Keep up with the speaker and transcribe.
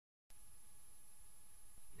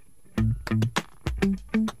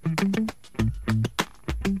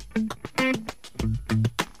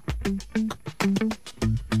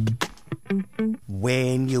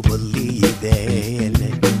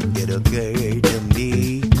occurred to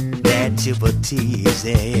me that you were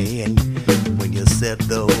teasing when you said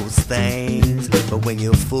those things. But when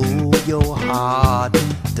you fool your heart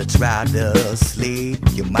to try to sleep,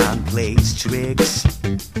 your mind plays tricks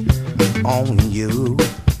on you.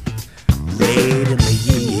 Late in the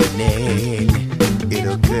evening, it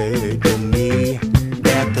occurred to me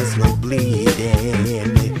that there's no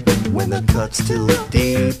bleeding when the cut's too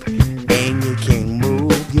deep and you can't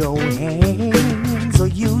move your hands or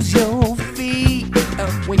use your feet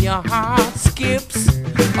when your heart skips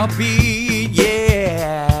a beat,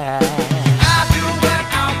 yeah. I do what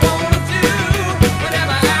I wanna do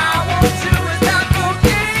whenever I want to. Is that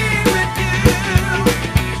okay with you?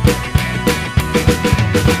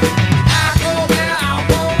 I go where I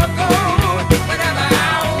wanna go whenever I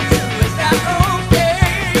want to. Is that okay?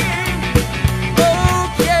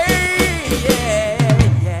 Okay, yeah.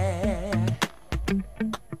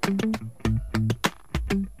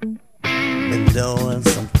 Been doing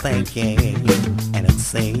some thinking, and it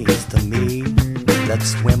seems to me that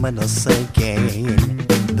swimming or sinking,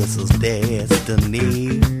 this is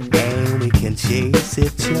destiny, and we can chase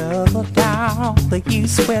each other down the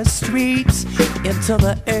east-west streets until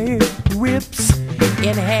the earth rips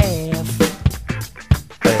in half.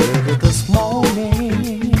 Early this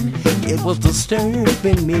morning, it was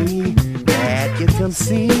disturbing me that you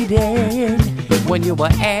conceded when you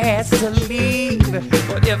were asked to leave.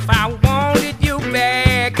 But if I wanted you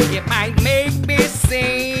back, it might make me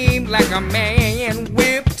seem like a man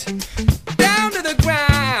whipped